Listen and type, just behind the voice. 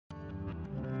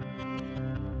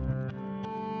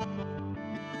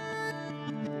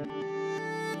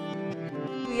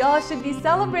We all should be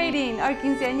celebrating our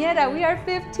quinceañera. We are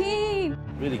 15.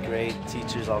 Really great.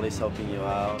 Teachers always helping you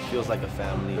out. Feels like a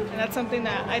family. And that's something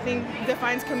that I think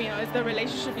defines Camino, is the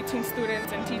relationship between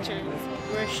students and teachers.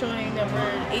 We're showing that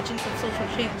we're agents of social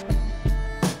change.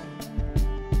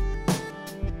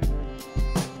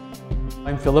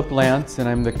 I'm Philip Lance, and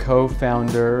I'm the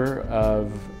co-founder of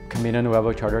Camino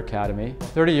Nuevo Charter Academy.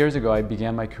 30 years ago, I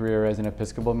began my career as an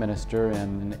Episcopal minister in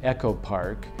an eco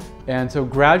park. And so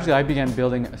gradually, I began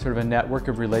building sort of a network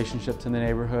of relationships in the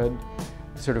neighborhood,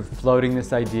 sort of floating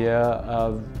this idea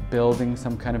of building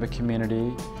some kind of a community,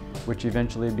 which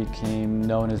eventually became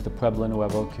known as the Pueblo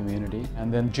Nuevo community.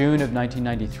 And then June of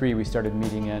 1993, we started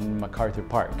meeting in MacArthur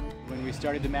Park. When we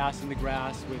started the Mass in the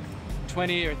Grass with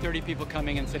 20 or 30 people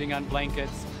coming and sitting on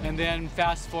blankets. And then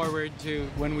fast forward to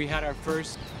when we had our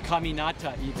first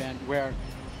Caminata event, where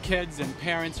kids and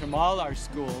parents from all our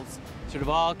schools sort of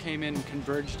all came in and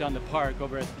converged on the park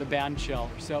over at the band shell.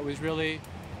 So it was really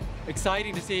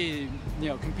exciting to see,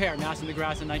 compare Mass in the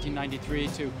Grass in 1993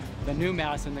 to the new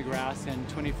Mass in the Grass in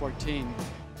 2014.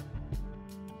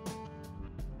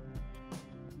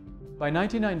 By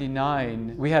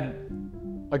 1999, we had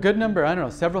a good number,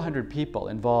 several hundred people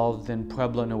involved in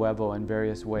Pueblo Nuevo in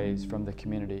various ways from the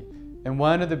community. And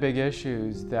one of the big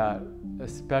issues that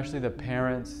especially the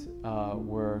parents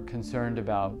were concerned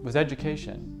about was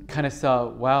education. Kind of saw,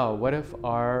 wow, what if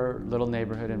our little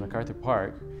neighborhood in MacArthur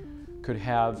Park could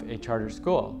have a charter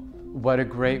school? What a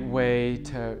great way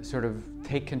to sort of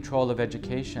take control of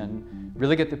education,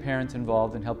 really get the parents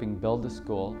involved in helping build the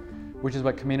school, which is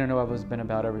what Camino Nuevo has been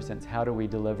about ever since. How do we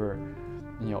deliver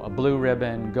a blue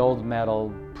ribbon, gold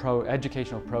medal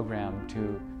educational program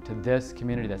to this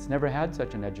community that's never had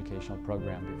such an educational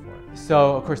program before.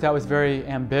 So, of course, that was very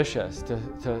ambitious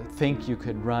to think you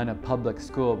could run a public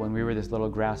school when we were this little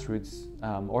grassroots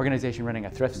organization running a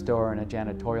thrift store and a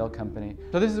janitorial company.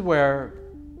 So this is where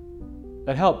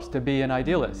it helps to be an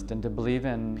idealist and to believe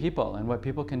in people and what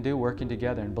people can do working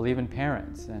together, and believe in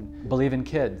parents and believe in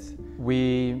kids.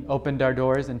 We opened our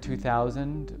doors in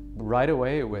 2000 right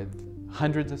away with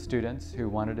hundreds of students who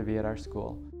wanted to be at our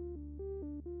school.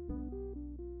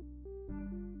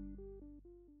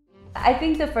 I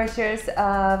think the first years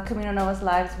of Camino Nuevo's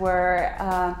lives were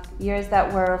years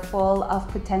that were full of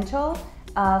potential,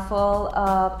 full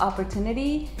of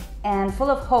opportunity, and full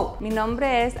of hope. Mi nombre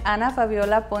es Ana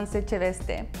Fabiola Ponce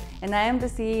Cheveste, and I am the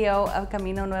CEO of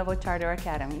Camino Nuevo Charter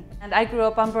Academy. And I grew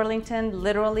up on Burlington,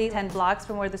 literally 10 blocks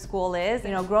from where the school is.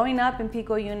 Growing up in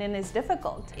Pico Union is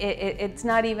difficult. It's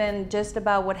not even just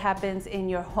about what happens in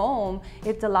your home,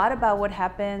 it's a lot about what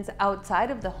happens outside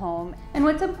of the home. And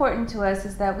what's important to us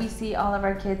is that we see all of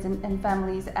our kids and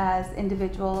families as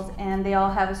individuals, and they all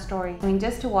have a story.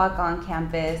 Just to walk on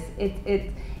campus,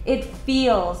 it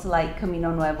feels like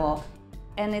Camino Nuevo,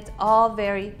 and it's all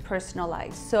very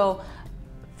personalized. So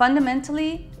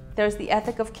fundamentally, there's the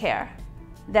ethic of care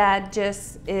that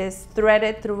just is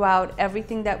threaded throughout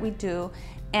everything that we do,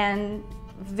 and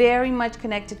very much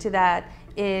connected to that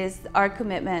is our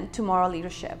commitment to moral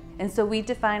leadership. And so we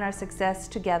define our success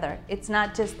together. It's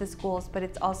not just the schools, but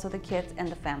it's also the kids and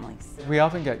the families. We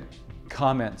often get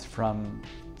comments from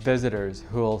visitors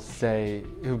who'll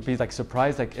be like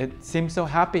surprised, like, it seems so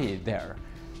happy there.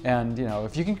 And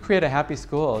if you can create a happy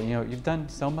school, you've done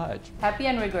so much. Happy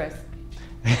and rigorous.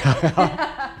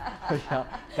 Yeah,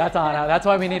 that's Anna. That's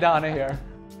why we need Anna here.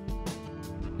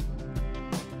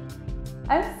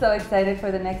 I'm so excited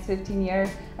for the next 15 years.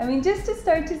 Just to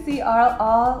start to see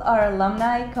all our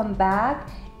alumni come back,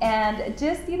 and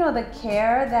just the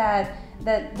care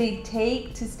that they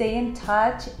take to stay in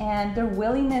touch, and their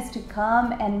willingness to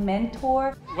come and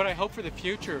mentor. What I hope for the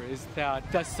future is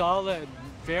that the solid,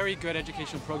 very good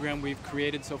educational program we've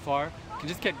created so far can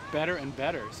just get better and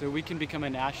better, so we can become a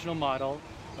national model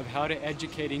of how to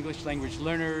educate English language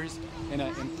learners in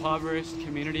an impoverished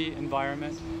community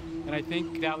environment. And I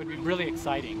think that would be really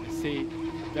exciting to see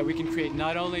that we can create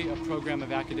not only a program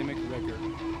of academic rigor,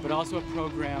 but also a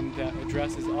program that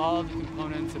addresses all the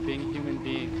components of being a human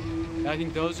being. And I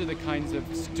think those are the kinds of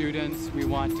students we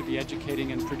want to be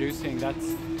educating and producing.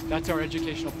 That's our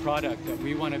educational product that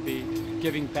we want to be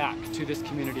giving back to this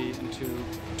community and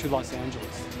to Los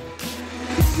Angeles.